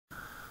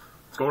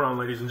going on,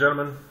 ladies and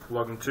gentlemen?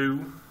 Welcome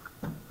to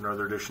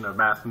another edition of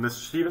Math with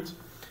Mr. Stevens.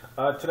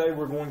 Today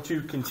we're going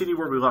to continue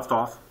where we left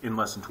off in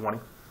lesson 20.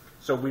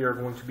 So we are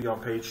going to be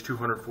on page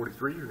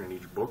 243. You're going to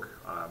need your book.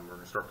 We're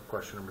going to start with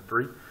question number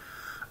 3.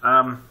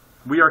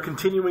 We are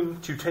continuing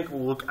to take a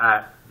look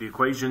at the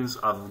equations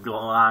of the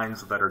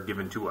lines that are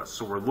given to us.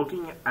 So we're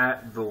looking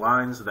at the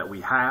lines that we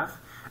have,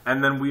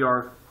 and then we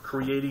are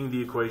creating the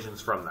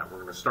equations from that. We're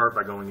going to start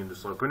by going into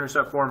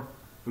slope-intercept form,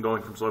 and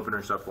going from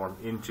slope-intercept form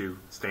into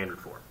standard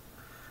form.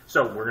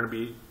 So we're going to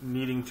be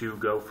needing to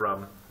go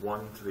from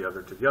one to the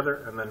other,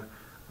 and then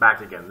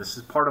back again. This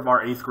is part of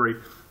our 8th grade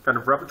kind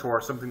of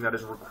repertoire, something that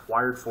is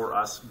required for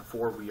us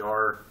before we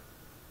are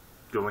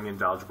going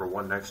into Algebra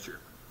 1 next year.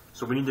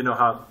 So we need to know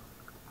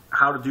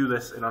how to do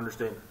this and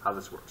understand how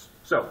this works.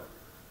 So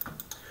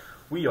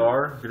we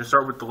are going to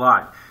start with the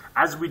line.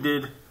 As we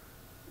did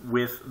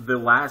with the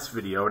last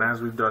video, and as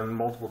we've done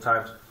multiple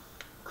times,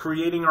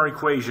 creating our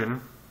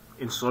equation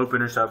in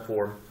slope-intercept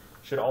form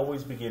should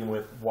always begin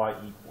with y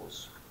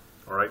equals.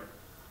 Alright?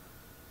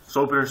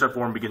 Slope-intercept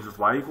form begins with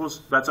y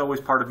equals. That's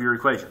always part of your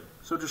equation.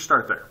 So just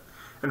start there.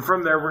 And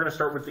from there, we're going to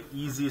start with the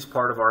easiest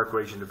part of our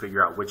equation to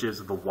figure out, which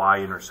is the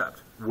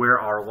y-intercept, where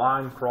our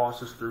line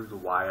crosses through the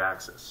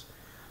y-axis.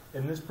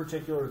 In this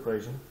particular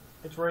equation,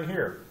 it's right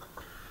here.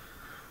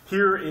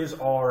 Here is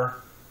our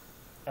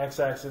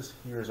x-axis,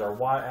 here's our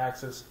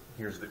y-axis,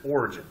 here's the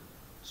origin.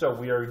 So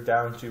we are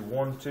down to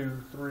 1,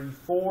 2, 3,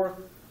 4.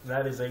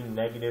 That is a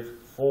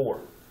 -4.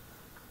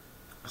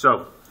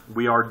 So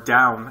we are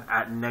down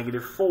at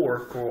 -4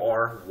 for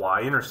our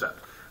y-intercept.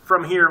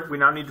 From here, we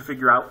now need to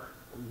figure out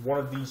one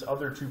of these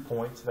other 2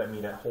 points that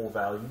meet at whole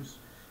values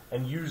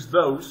and use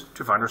those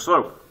to find our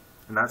slope.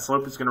 And that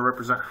slope is going to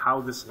represent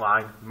how this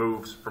line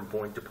moves from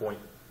point to point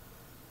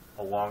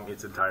along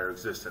its entire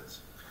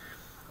existence.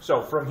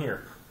 So from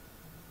here,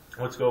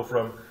 let's go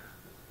from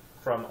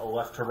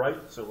left to right.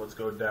 So let's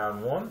go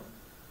down 1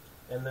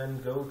 and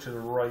then go to the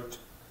right.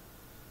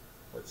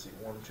 Let's see,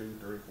 1, 2,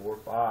 3, 4,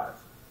 5.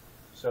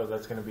 So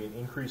that's going to be an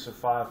increase of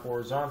 5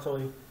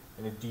 horizontally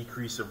and a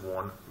decrease of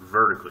 1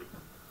 vertically.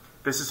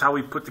 This is how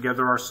we put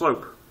together our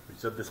slope. We've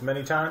said this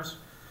many times.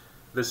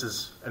 This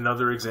is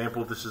another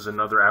example. This is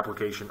another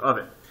application of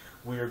it.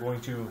 We are going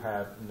to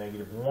have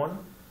 -1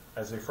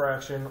 as a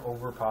fraction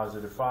over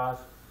 +5,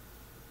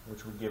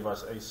 which would give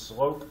us a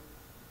slope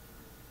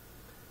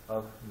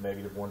of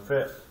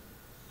 -1/5.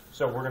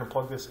 So we're going to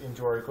plug this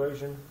into our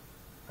equation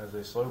as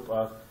a slope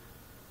of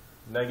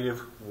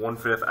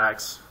 -1/5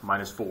 x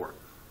minus 4.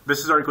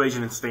 This is our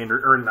equation in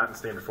standard, or not in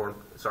standard form,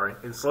 sorry,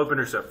 in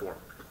slope-intercept form.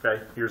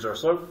 Okay, here's our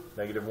slope,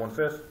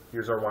 -1/5.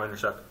 Here's our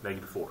y-intercept,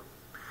 -4.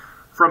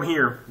 From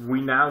here,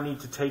 we now need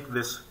to take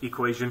this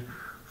equation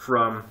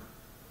from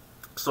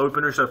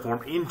slope-intercept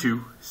form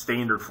into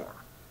standard form.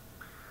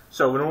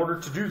 So in order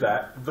to do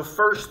that, the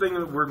first thing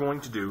that we're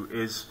going to do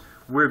is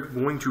we're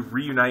going to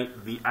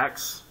reunite the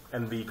x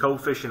and the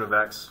coefficient of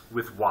x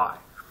with y.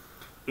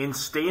 In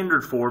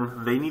standard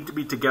form, they need to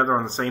be together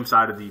on the same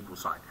side of the equal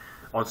sign.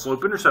 On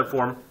slope-intercept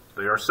form,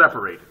 they are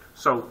separated.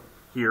 So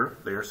here,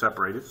 they are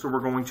separated, so we're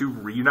going to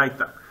reunite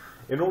them.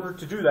 In order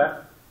to do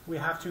that, we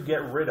have to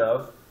get rid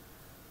of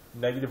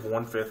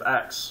 -1/5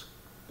 x.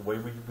 The way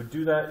we would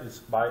do that is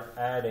by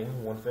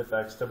adding 1/5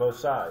 x to both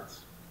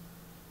sides.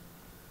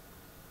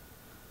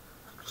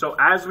 So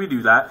as we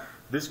do that,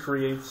 this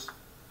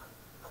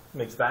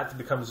makes that to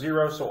become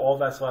 0, so all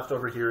that's left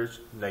over here is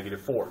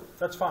 -4.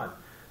 That's fine.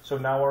 So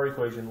now our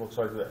equation looks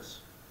like this.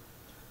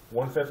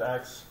 1/5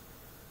 x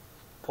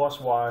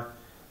plus y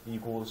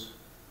equals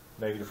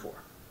 -4.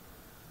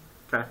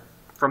 Okay?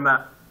 From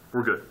that,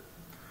 we're good.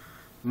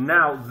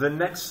 Now, the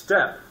next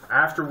step,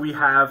 after we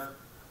have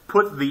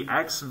put the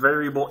x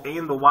variable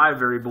and the y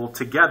variable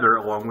together,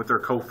 along with their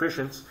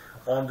coefficients,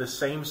 on the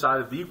same side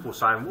of the equal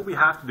sign, what we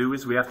have to do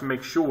is we have to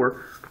make sure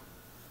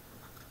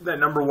that,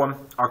 number one,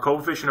 our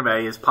coefficient of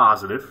a is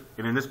positive,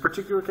 and in this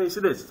particular case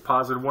it is. It's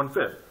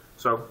 +1/5,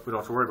 so we don't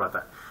have to worry about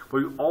that.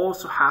 But we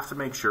also have to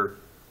make sure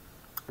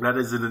that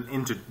it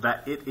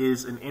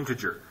is an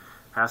integer. It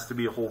has to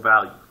be a whole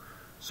value.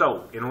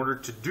 So in order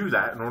to do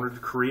that, in order to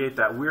create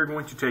that, we're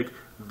going to take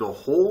the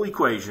whole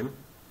equation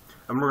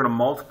and we're going to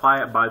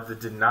multiply it by the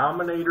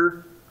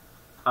denominator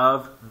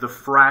of the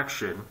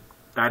fraction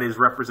that is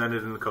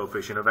represented in the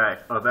coefficient of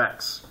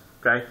x.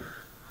 Okay?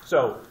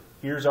 So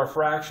here's our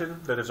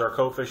fraction that is our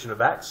coefficient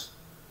of x.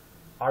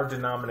 Our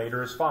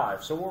denominator is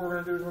 5. So what we're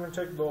going to do is we're going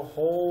to take the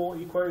whole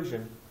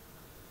equation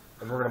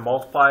and we're going to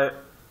multiply it,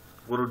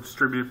 little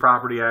distributed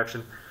property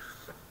action,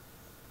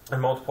 and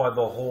multiply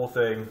the whole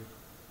thing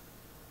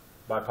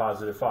by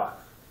 +5.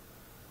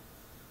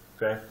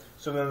 Okay?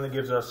 So then that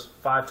gives us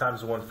 5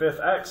 times 1/5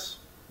 x,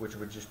 which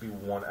would just be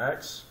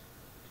 1x,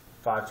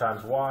 5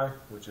 times y,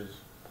 which is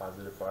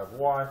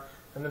 +5y,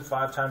 and then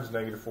 5 times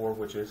 -4,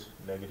 which is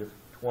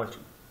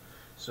 -20.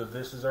 So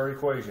this is our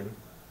equation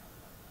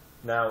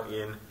now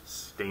in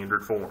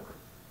standard form.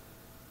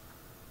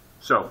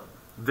 So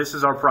this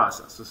is our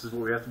process. This is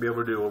what we have to be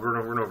able to do over and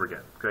over and over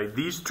again. Okay?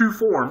 These 2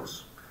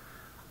 forms,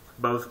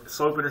 both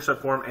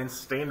slope-intercept form and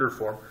standard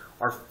form,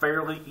 are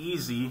fairly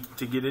easy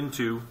to get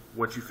into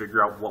once you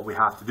figure out what we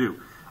have to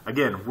do.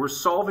 Again, we're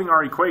solving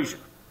our equation.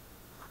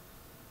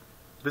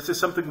 This is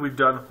something we've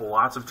done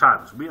lots of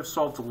times. We have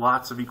solved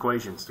lots of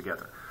equations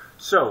together.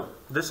 So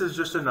this is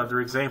just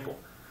another example.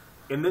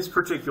 In this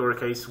particular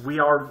case, we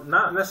are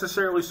not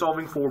necessarily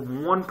solving for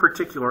one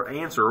particular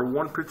answer or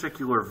one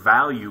particular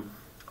value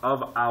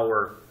of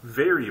our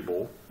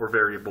variable or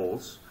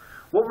variables.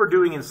 What we're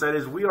doing instead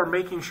is we are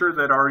making sure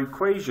that our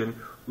equation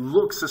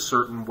looks a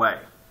certain way.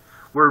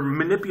 We're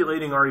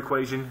manipulating our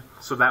equation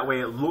so that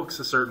way it looks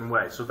a certain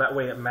way, so that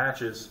way it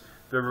matches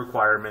the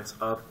requirements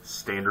of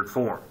standard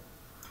form.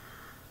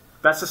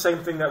 That's the same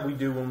thing that we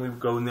do when we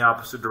go in the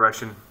opposite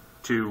direction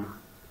to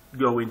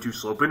go into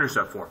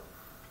slope-intercept form.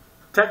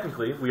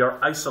 Technically, we are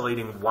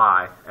isolating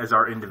y as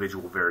our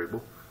individual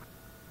variable,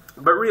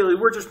 but really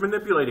we're just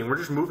manipulating. We're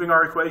just moving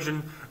our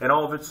equation and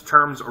all of its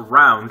terms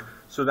around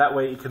so that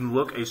way it can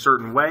look a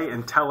certain way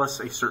and tell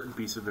us a certain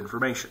piece of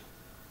information.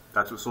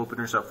 That's what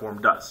slope-intercept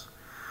form does.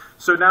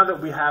 So now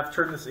that we have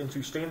turned this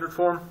into standard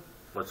form,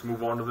 let's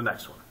move on to the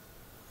next one.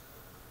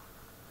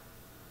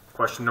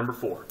 Question number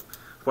 4.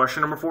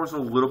 Question number 4 is a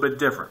little bit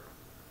different.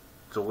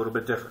 It's a little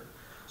bit different.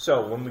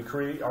 So when we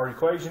create our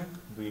equation,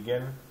 we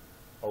again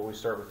always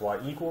start with y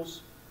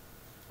equals,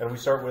 and we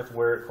start with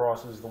where it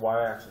crosses the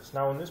y-axis.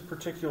 Now in this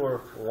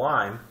particular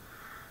line,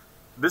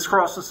 this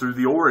crosses through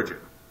the origin.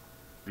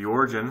 The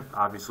origin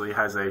obviously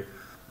has a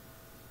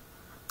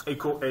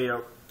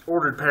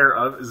ordered pair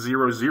of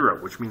 0,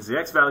 0, which means the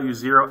x value is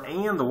 0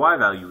 and the y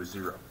value is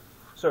 0.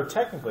 So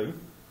technically,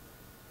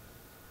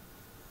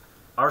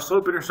 our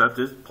slope-intercept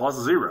is plus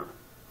 0.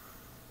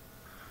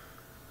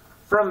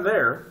 From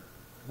there,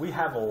 we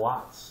have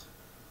lots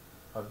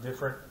of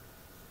different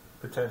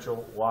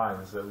potential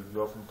lines that we can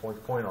go from point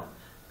to point on,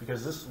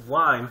 because this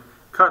line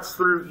cuts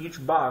through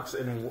each box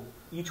and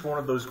each one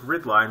of those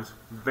grid lines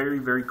very,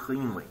 very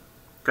cleanly.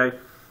 Okay?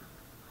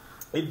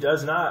 It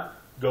does not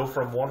go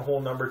from one whole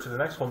number to the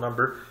next whole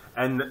number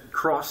and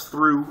cross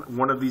through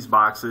one of these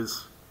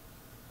boxes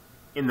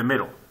in the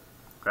middle.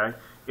 Okay?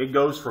 It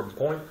goes from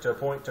point to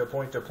point to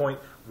point to point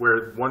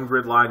where one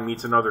grid line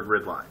meets another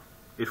grid line.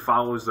 It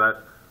follows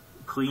that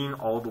clean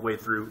all the way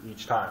through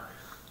each time.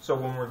 So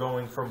when we're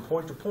going from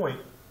point to point,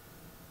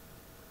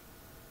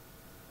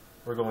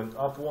 we're going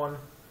up one,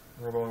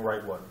 and we're going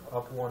right one,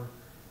 up one,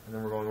 and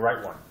then we're going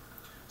right one.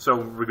 So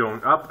we're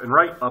going up and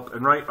right, up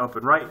and right, up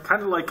and right,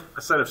 kind of like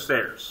a set of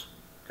stairs.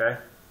 Okay?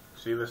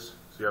 See this?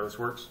 See how this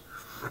works?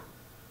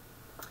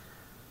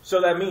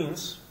 So that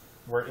means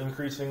we're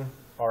increasing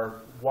our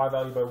y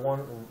value by 1,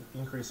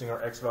 we're increasing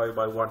our x value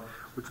by 1,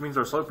 which means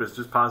our slope is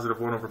just positive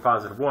 1 over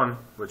positive 1,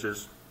 which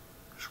is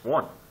just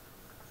 1.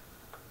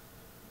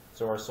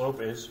 So our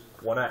slope is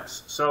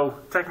 1x. So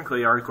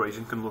technically our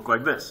equation can look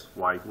like this.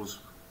 Y equals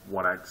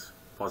 1x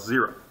plus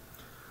 0.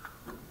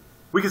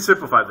 We can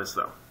simplify this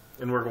though,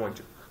 and we're going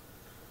to.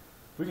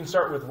 We can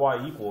start with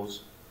y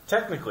equals.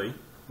 Technically,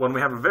 when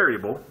we have a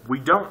variable, we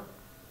don't,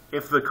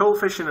 if the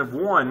coefficient of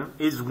 1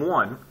 is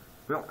 1,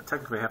 we don't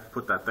technically have to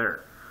put that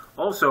there.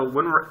 Also,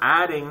 when we're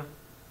adding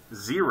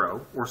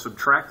 0 or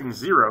subtracting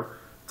 0,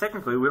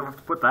 technically we don't have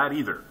to put that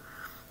either.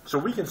 So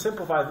we can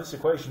simplify this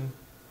equation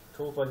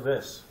to look like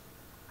this.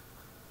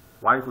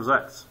 Y equals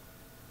x.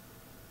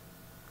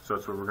 So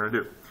that's what we're going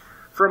to do.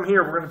 From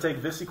here, we're going to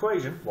take this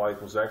equation, y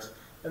equals x,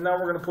 and now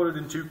we're going to put it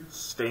into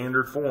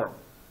standard form.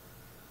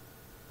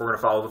 We're going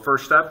to follow the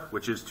first step,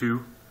 which is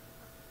to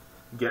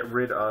get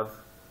rid of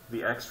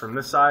the x from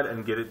this side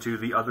and get it to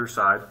the other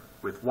side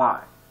with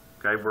y.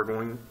 Okay, we're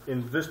going,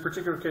 in this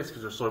particular case,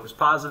 because our slope is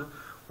positive,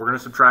 we're going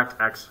to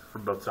subtract x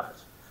from both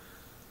sides.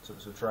 So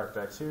subtract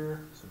x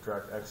here,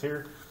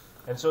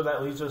 and so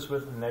that leaves us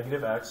with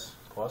negative x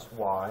plus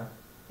y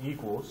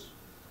equals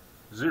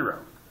 0.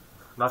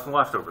 Nothing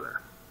left over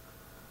there.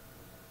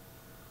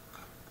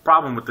 The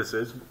problem with this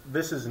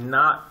is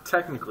not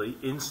technically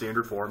in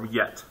standard form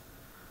yet.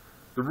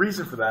 The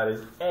reason for that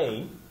is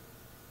A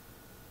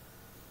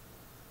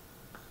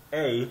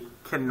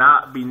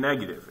cannot be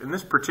negative. In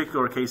this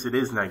particular case, it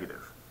is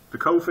negative. The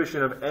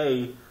coefficient of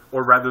A,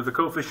 or rather the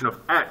coefficient of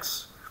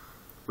x,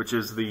 which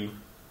is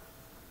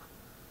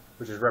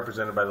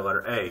represented by the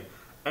letter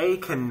A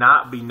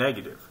cannot be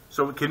negative.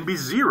 So it can be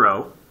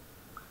 0,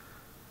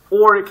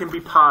 or it can be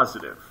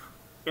positive.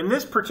 In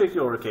this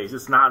particular case,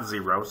 it's not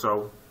 0,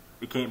 so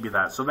it can't be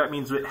that. So that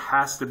means it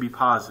has to be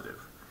positive.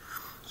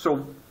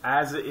 So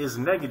as it is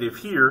negative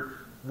here,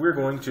 we're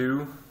going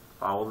to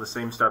follow the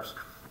same steps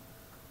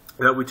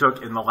that we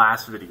took in the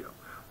last video.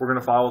 We're going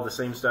to follow the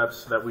same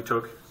steps that we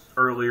took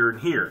earlier in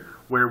here,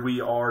 where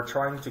we are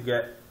trying to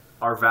get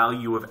our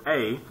value of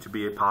A to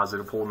be a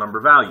positive whole number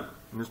value.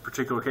 In this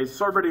particular case,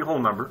 it's already a whole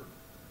number.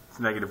 It's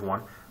negative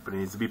 1, but it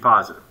needs to be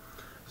positive.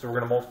 So we're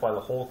going to multiply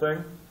the whole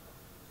thing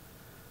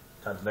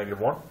times negative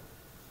 1.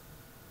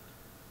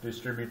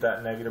 Distribute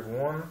that negative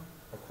 1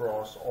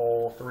 across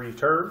all three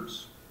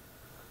terms.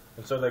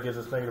 And so that gives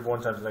us negative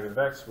 1 times negative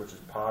x, which is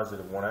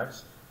positive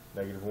 1x.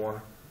 Negative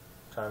 1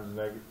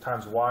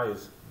 times y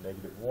is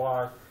negative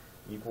y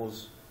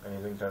equals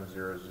anything times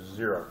 0 is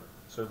 0.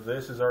 So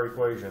this is our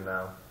equation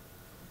now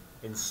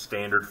in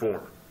standard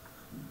form.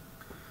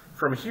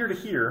 From here to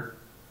here,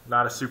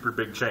 not a super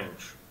big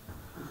change.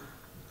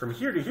 From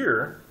here to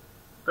here,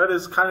 that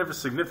is kind of a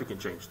significant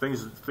change.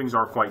 Things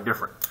are quite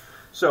different.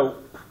 So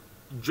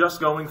just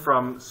going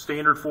from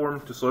standard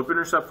form to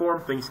slope-intercept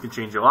form, things can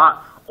change a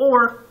lot,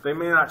 or they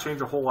may not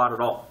change a whole lot at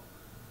all.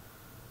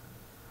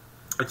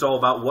 It's all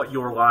about what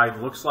your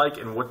line looks like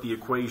and what the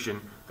equation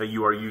that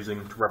you are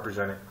using to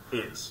represent it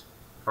is.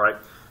 All right.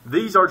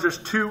 These are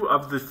just two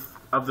of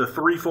the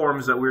three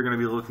forms that we're going to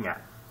be looking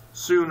at.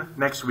 Soon,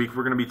 next week,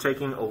 we're going to be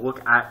taking a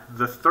look at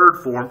the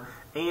third form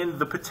and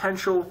the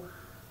potential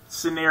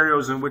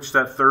scenarios in which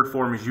that third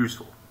form is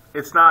useful.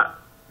 It's not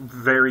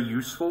very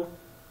useful.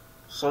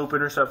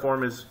 Slope-intercept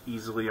form is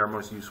easily our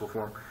most useful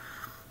form.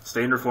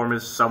 Standard form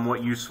is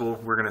somewhat useful.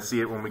 We're going to see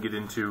it when we get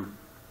into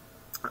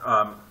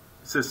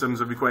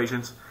systems of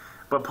equations.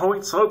 But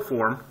point-slope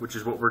form, which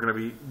is what we're going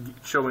to be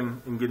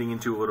showing and getting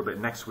into a little bit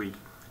next week,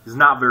 is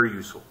not very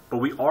useful. But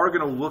we are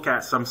going to look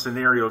at some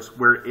scenarios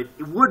where it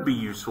would be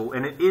useful,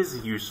 and it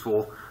is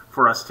useful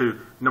for us to,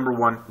 number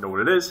one, know what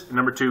it is, and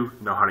number two,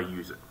 know how to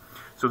use it.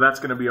 So that's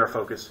going to be our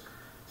focus,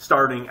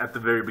 starting at the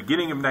very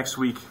beginning of next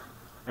week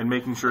and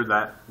making sure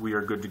that we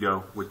are good to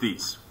go with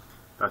these.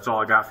 That's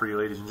all I got for you,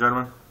 ladies and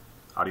gentlemen.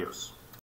 Adios.